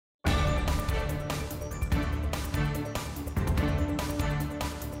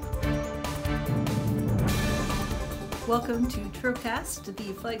Welcome to Tribcast,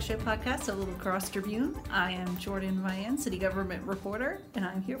 the flagship podcast of Little Crosse Tribune. I am Jourdan Vian, city government reporter, and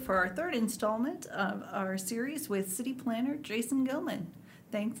I'm here for our third installment of our series with city planner Jason Gilman.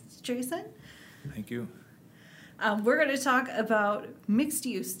 Thanks, Jason. Thank you. We're going to talk about mixed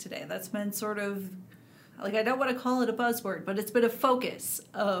use today. That's been sort of, I don't want to call it a buzzword, but it's been a focus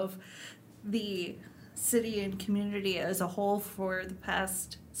of the city and community as a whole for the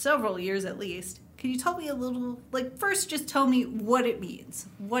past several years at least. Can you tell me a little, first just tell me what it means.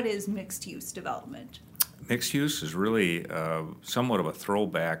 What is mixed use development? Mixed use is really somewhat of a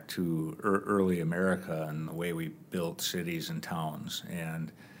throwback to early America and the way we built cities and towns.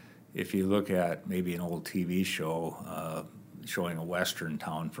 And if you look at maybe an old TV show showing a western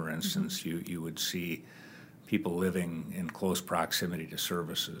town, for instance, you would see people living in close proximity to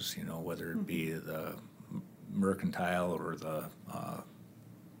services, whether it be the mercantile or the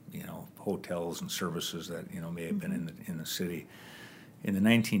hotels and services that may have been in the city. In the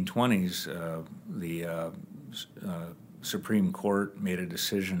 1920s, the Supreme Court made a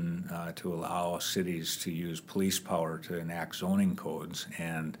decision to allow cities to use police power to enact zoning codes,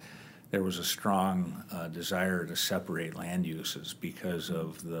 and there was a strong desire to separate land uses because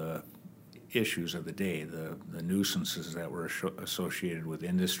of the issues of the day, the nuisances that were associated with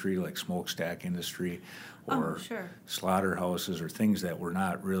industry, like smokestack industry or slaughterhouses or things that were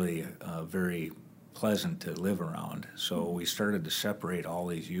not really very pleasant to live around. So we started to separate all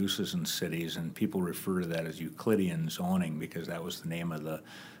these uses in cities, and people refer to that as Euclidean zoning because that was the name of the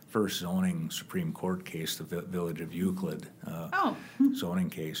first zoning Supreme Court case, the Village of Euclid zoning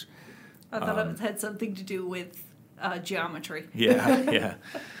case. I thought it had something to do with geometry. Yeah.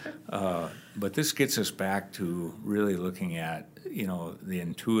 But this gets us back to really looking at, the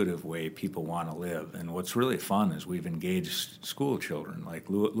intuitive way people want to live. And what's really fun is we've engaged school children. Like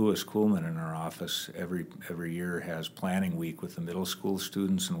Louis Kuhlman in our office every year has planning week with the middle school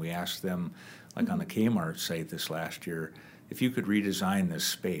students, and we asked them, on the Kmart site this last year, if you could redesign this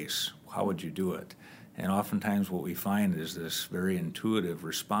space, how would you do it? And oftentimes what we find is this very intuitive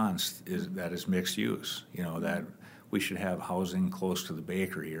response that is mixed use, that we should have housing close to the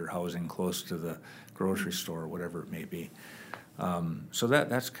bakery or housing close to the grocery store, whatever it may be. So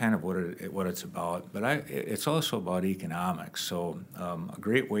that's kind of what it's about. But it's also about economics. So a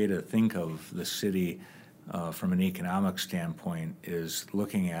great way to think of the city from an economic standpoint is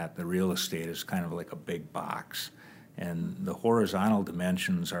looking at the real estate as kind of like a big box. And the horizontal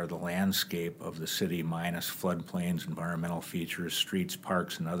dimensions are the landscape of the city minus floodplains, environmental features, streets,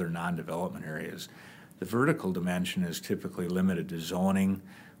 parks, and other non-development areas. The vertical dimension is typically limited to zoning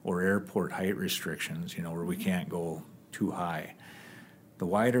or airport height restrictions, where we can't go too high. The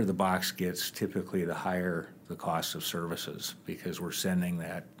wider the box gets, typically the higher the cost of services because we're sending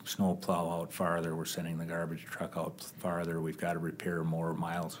that snow plow out farther, we're sending the garbage truck out farther, we've got to repair more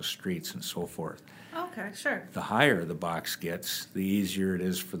miles of streets and so forth. Okay, sure. The higher the box gets, the easier it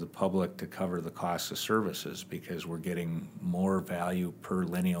is for the public to cover the cost of services because we're getting more value per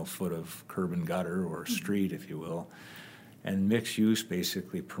lineal foot of curb and gutter or street, if you will. And mixed use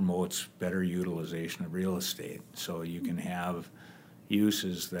basically promotes better utilization of real estate. So you can have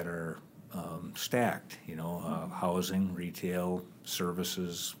uses that are stacked, housing, retail,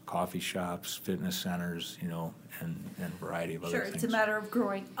 services, coffee shops, fitness centers, and a variety of other things. Sure, it's a matter of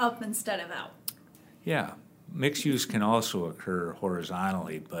growing up instead of out. Yeah. Mixed use can also occur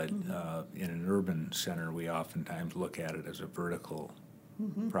horizontally, but in an urban center, we oftentimes look at it as a vertical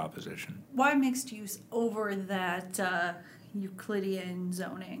proposition. Why mixed use over that Euclidean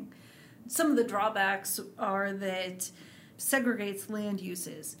zoning? Some of the drawbacks are that segregates land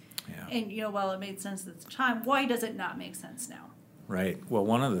uses. Yeah. And, while it made sense at the time, why does it not make sense now? Right. Well,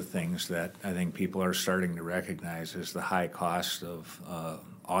 one of the things that I think people are starting to recognize is the high cost of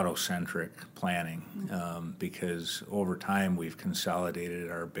auto-centric planning because over time we've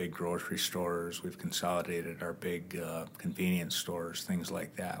consolidated our big grocery stores, we've consolidated our big convenience stores, things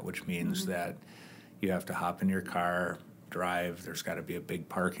like that, which means that you have to hop in your car, drive, there's got to be a big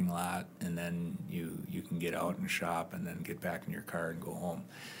parking lot, and then you can get out and shop and then get back in your car and go home.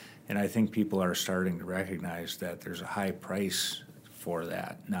 And I think people are starting to recognize that there's a high price for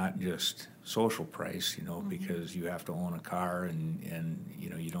that, not just social price, because you have to own a car and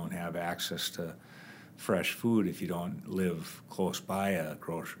you don't have access to fresh food if you don't live close by a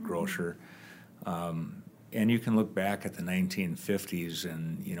grocer. And you can look back at the 1950s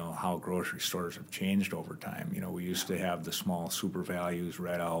and, how grocery stores have changed over time. We used to have the small Super Values,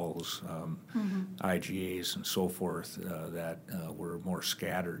 Red Owls, IGAs, and so forth that were more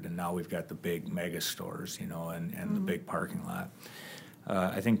scattered. And now we've got the big mega stores, and the big parking lot.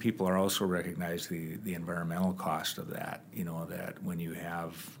 I think people are also recognize the environmental cost of that. That when you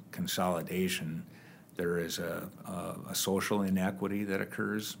have consolidation, there is a social inequity that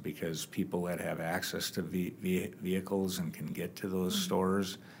occurs because people that have access to vehicles and can get to those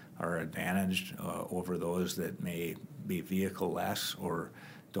stores are advantaged over those that may be vehicle-less or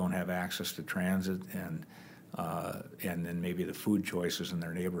don't have access to transit, and then maybe the food choices in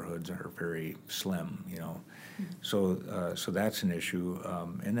their neighborhoods are very slim. So that's an issue,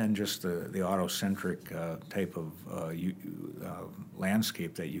 and then just the auto-centric type of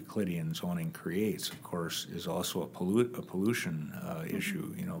landscape that Euclidean zoning creates, of course, is also a pollution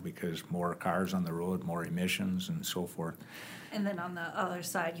issue. Because more cars on the road, more emissions, and so forth. And then on the other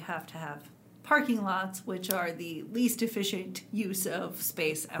side, you have to have parking lots, which are the least efficient use of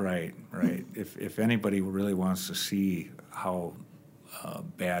space ever. Right. If anybody really wants to see how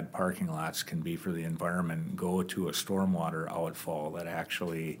bad parking lots can be for the environment, go to a stormwater outfall that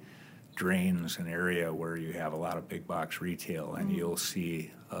actually drains an area where you have a lot of big box retail, and you'll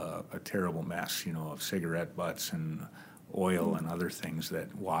see a terrible mess, of cigarette butts and oil and other things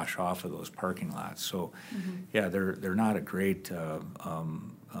that wash off of those parking lots. So, yeah, they're not a great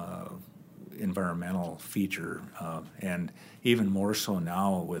environmental feature, and even more so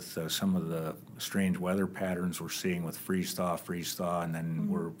now with some of the strange weather patterns we're seeing with freeze thaw, and then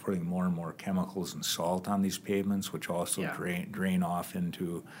we're putting more and more chemicals and salt on these pavements, which also drain off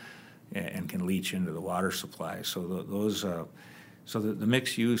into and can leach into the water supply. So the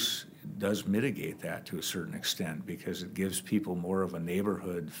mixed use does mitigate that to a certain extent because it gives people more of a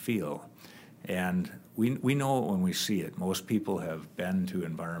neighborhood feel. And we know it when we see it. Most people have been to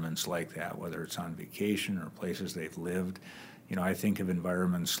environments like that, whether it's on vacation or places they've lived. I think of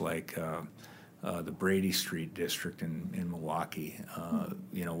environments like the Brady Street district in Milwaukee.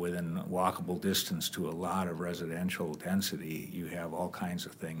 Within walkable distance to a lot of residential density, you have all kinds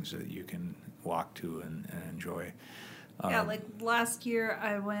of things that you can walk to and enjoy. Like last year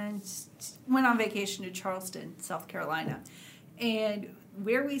I went on vacation to Charleston, South Carolina, and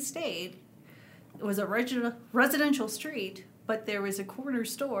where we stayed, it was a residential street, but there was a corner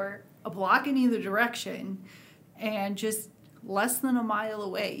store a block in either direction, and just less than a mile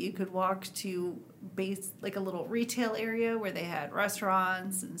away you could walk to like a little retail area where they had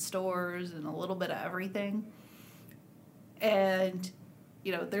restaurants and stores and a little bit of everything. And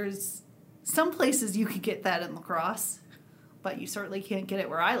there's some places you could get that in La Crosse, but you certainly can't get it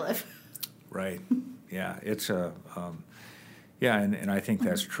where I live. Right. Yeah, it's and I think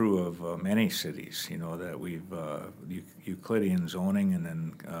that's true of many cities. That we've Euclidean zoning and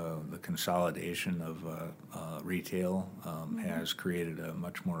then the consolidation of retail has created a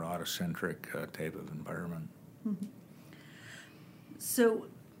much more autocentric type of environment. Mm-hmm. So,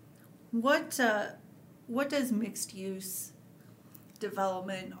 what does mixed use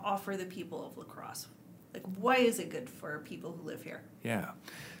development offer the people of La Crosse? Like, why is it good for people who live here? Yeah,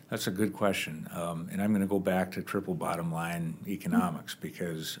 that's a good question. And I'm going to go back to triple bottom line economics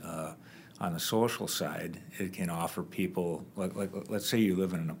because on the social side, it can offer people, like let's say you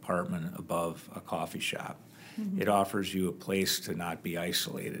live in an apartment above a coffee shop. Mm-hmm. It offers you a place to not be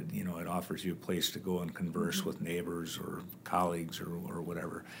isolated. It offers you a place to go and converse with neighbors or colleagues or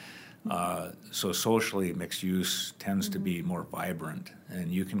whatever. So socially, mixed use tends to be more vibrant, and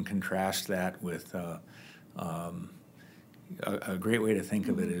you can contrast that with a great way to think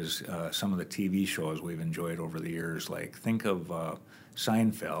of it is some of the TV shows we've enjoyed over the years. Like think of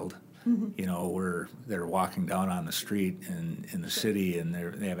Seinfeld, where they're walking down on the street in the city, and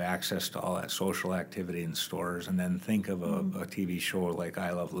they have access to all that social activity in stores. And then think of a TV show like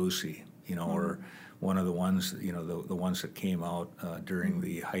I Love Lucy, or one of the ones, the ones that came out during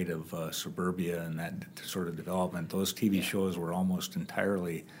the height of suburbia and that sort of development. Those TV shows were almost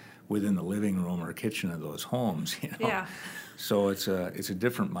entirely within the living room or kitchen of those homes. Yeah. So it's a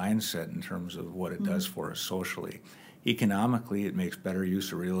different mindset in terms of what it does for us socially. Economically, it makes better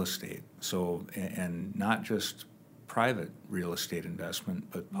use of real estate. So, and not just private real estate investment,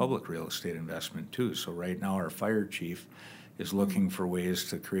 but public real estate investment too. So right now our fire chief is looking for ways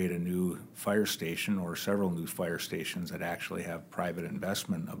to create a new fire station or several new fire stations that actually have private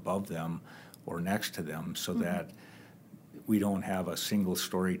investment above them or next to them, so that we don't have a single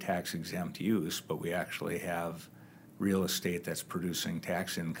story tax exempt use, but we actually have real estate that's producing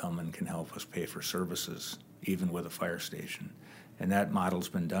tax income and can help us pay for services, even with a fire station. And that model's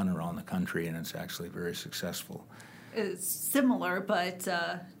been done around the country, and it's actually very successful. It's similar, but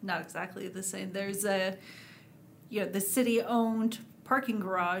not exactly the same. There's the city-owned parking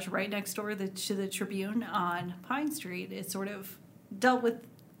garage right next door to the Tribune on Pine Street. It sort of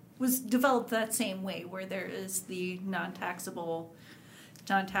was developed that same way, where there is the non-taxable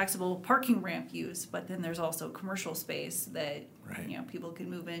non-taxable parking ramp use, but then there's also commercial space that Right. People can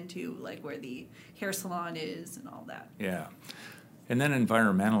move into, like where the hair salon is and all that. Yeah. And then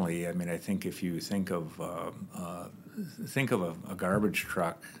environmentally, I mean, I think if you think of a garbage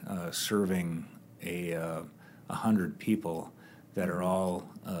truck serving 100 people that are all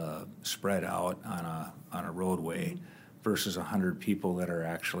spread out on a roadway versus 100 people that are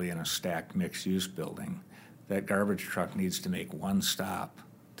actually in a stacked mixed-use building, that garbage truck needs to make one stop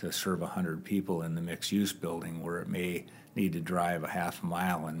to serve 100 people in the mixed-use building, where it may need to drive a half a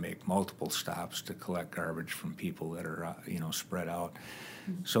mile and make multiple stops to collect garbage from people that are spread out.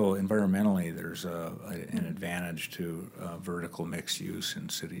 So environmentally, there's an advantage to vertical mixed use in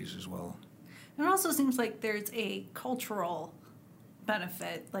cities as well. It also seems like there's a cultural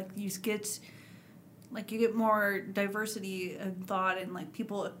benefit. Like you get more diversity of thought, and like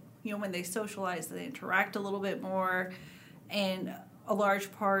people, when they socialize, they interact a little bit more. And a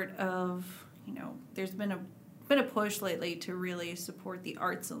large part of, there's been a push lately to really support the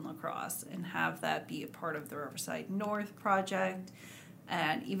arts in La Crosse and have that be a part of the Riverside North project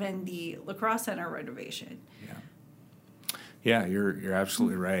and even the La Crosse Center renovation. Yeah, you're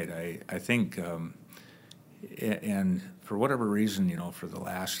absolutely right. I think, and for whatever reason, for the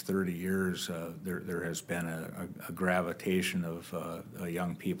last 30 years, there has been a gravitation of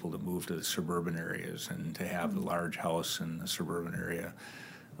young people to move to the suburban areas and to have the large house in the suburban area.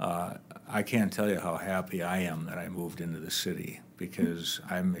 I can't tell you how happy I am that I moved into the city, because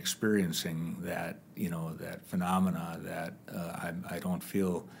I'm experiencing that, that phenomena that I don't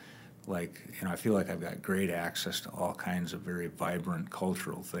feel like, I feel like I've got great access to all kinds of very vibrant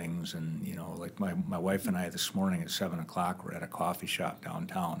cultural things. And, like my wife and I this morning at 7 o'clock were at a coffee shop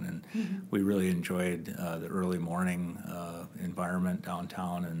downtown, and we really enjoyed the early morning environment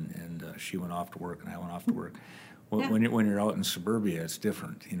downtown, and she went off to work and I went off to work. When you're out in suburbia, it's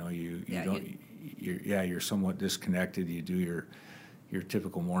different. You're somewhat disconnected. You do your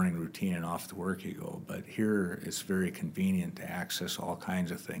typical morning routine, and off to work you go. But here, it's very convenient to access all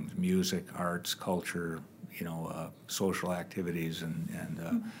kinds of things: music, arts, culture, social activities,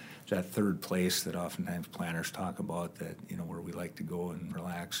 and that third place that oftentimes planners talk about, that where we like to go and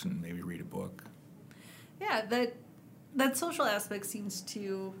relax and maybe read a book. Yeah, that social aspect seems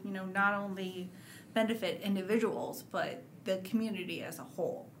to not only benefit individuals, but the community as a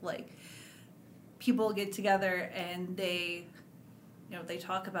whole. Like, people get together and they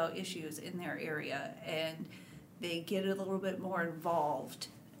talk about issues in their area, and they get a little bit more involved.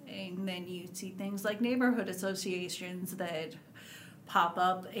 And then you see things like neighborhood associations that pop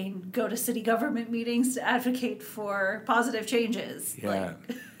up and go to city government meetings to advocate for positive changes.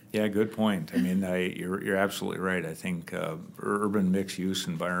 Yeah, good point. I mean, you're absolutely right. I think urban mixed-use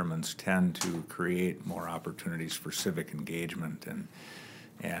environments tend to create more opportunities for civic engagement,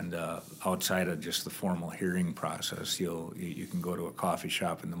 and outside of just the formal hearing process, you can go to a coffee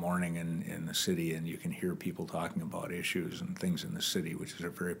shop in the morning in the city, and you can hear people talking about issues and things in the city, which is a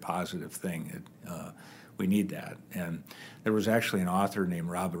very positive thing. We need that. And there was actually an author named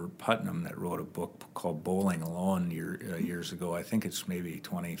Robert Putnam that wrote a book called Bowling Alone years ago. I think it's maybe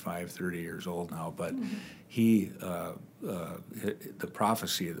 25, 30 years old now. But the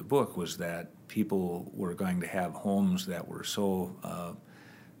prophecy of the book was that people were going to have homes that were so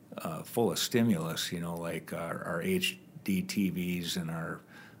full of stimulus, like our HD TVs and our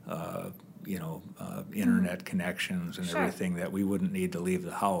internet connections and everything, that we wouldn't need to leave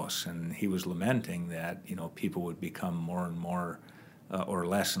the house. And he was lamenting that people would become more and more or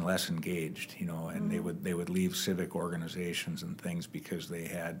less and less engaged, and they would leave civic organizations and things because they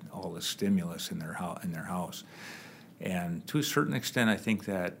had all the stimulus in their house. And to a certain extent, I think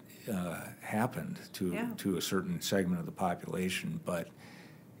that happened to a certain segment of the population, but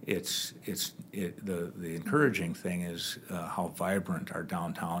the encouraging thing is how vibrant our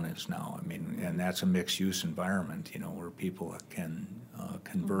downtown is now. I mean, and that's a mixed-use environment, where people can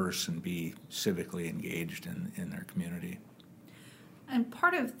converse and be civically engaged in their community. And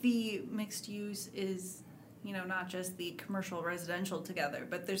part of the mixed use is, not just the commercial residential together,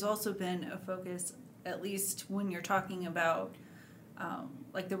 but there's also been a focus, at least when you're talking about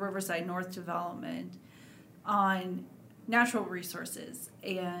like the Riverside North development, on natural resources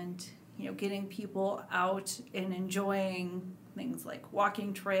and getting people out and enjoying things like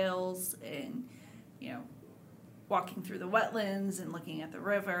walking trails and walking through the wetlands and looking at the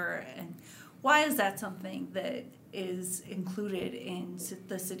river. And why is that something that is included in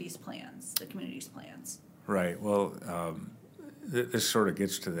the city's plans, the community's plans? Right. Well, this sort of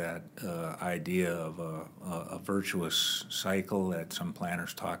gets to that idea of a virtuous cycle that some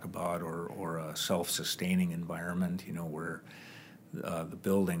planners talk about, or a self-sustaining environment, where the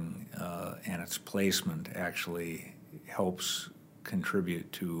building and its placement actually helps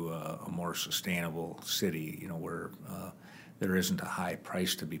contribute to a more sustainable city, where there isn't a high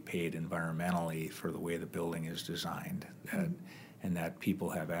price to be paid environmentally for the way the building is designed, and that people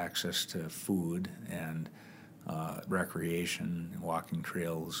have access to food and recreation, walking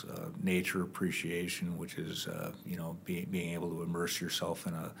trails, nature appreciation, which is being able to immerse yourself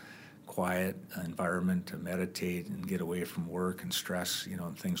in a quiet environment to meditate and get away from work and stress,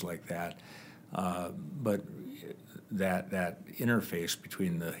 and things like that. But that interface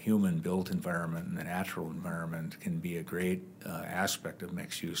between the human-built environment and the natural environment can be a great aspect of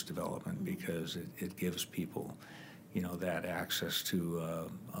mixed-use development, because it gives people, that access to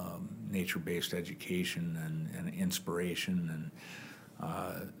nature-based education and inspiration.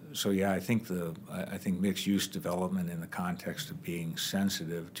 And so, I think mixed-use development in the context of being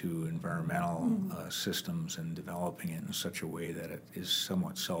sensitive to environmental systems and developing it in such a way that it is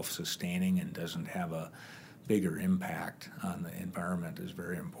somewhat self-sustaining and doesn't have a bigger impact on the environment is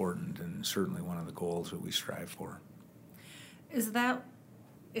very important, and certainly one of the goals that we strive for. Is that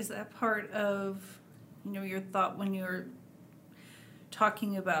part of your thought when you're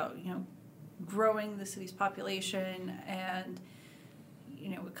talking about growing the city's population and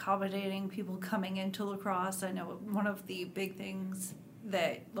accommodating people coming into La Crosse? I know one of the big things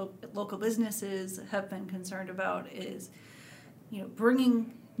that local businesses have been concerned about is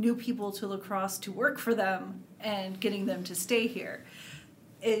bringing new people to La Crosse to work for them and getting them to stay here.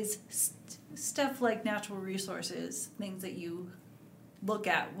 Is stuff like natural resources things that you look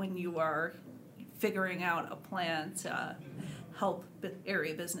at when you are figuring out a plan to help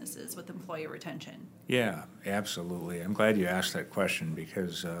area businesses with employee retention? Yeah, absolutely. I'm glad you asked that question,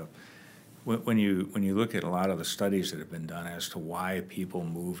 because when you look at a lot of the studies that have been done as to why people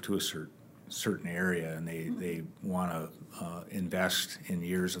move to a certain area and they want to invest in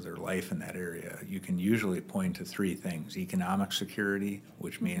years of their life in that area, you can usually point to three things: economic security,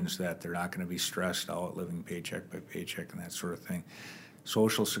 which means that they're not going to be stressed out living paycheck by paycheck and that sort of thing;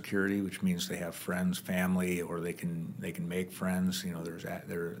 social security, which means they have friends, family, or they can make friends.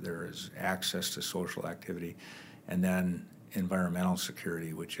 There is access to social activity; and then environmental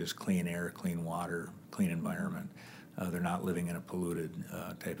security, which is clean air, clean water, clean environment. They're not living in a polluted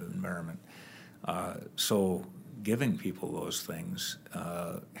type of environment. So giving people those things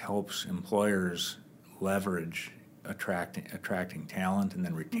helps employers leverage attracting talent and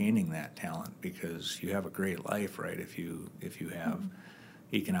then retaining that talent, because you have a great life, right, if you have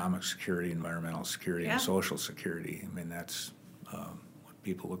economic security, environmental security, and social security. I mean, that's what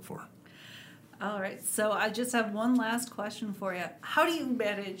people look for. All right, so I just have one last question for you. How do you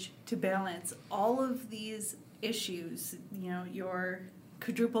manage to balance all of these issues, your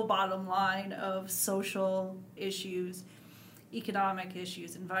quadruple bottom line of social issues, economic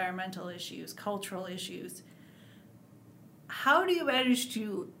issues, environmental issues, cultural issues? How do you manage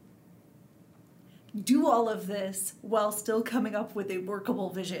to do all of this while still coming up with a workable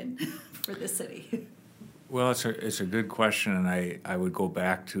vision for the city? Well, it's a good question, and I would go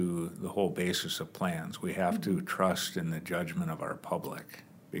back to the whole basis of plans. We have to trust in the judgment of our public,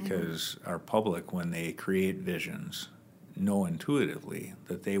 because our public, when they create visions, know intuitively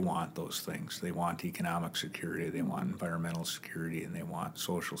that they want those things. They want economic security, they want environmental security, and they want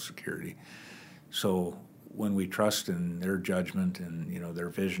social security. So when we trust in their judgment and their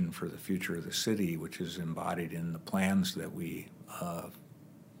vision for the future of the city, which is embodied in the plans that we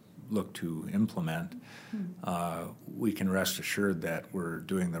look to implement, we can rest assured that we're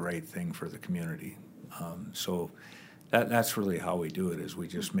doing the right thing for the community. So that's really how we do it, is we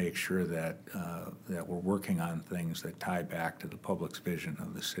just make sure that we're working on things that tie back to the public's vision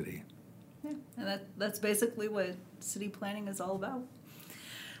of the city. Yeah, and that's basically what city planning is all about.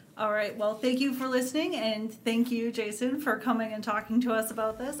 All right, well, thank you for listening, and thank you, Jason, for coming and talking to us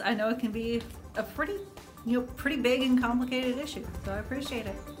about this. I know it can be a pretty big and complicated issue, so I appreciate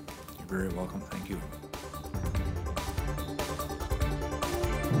it. You're very welcome. Thank you.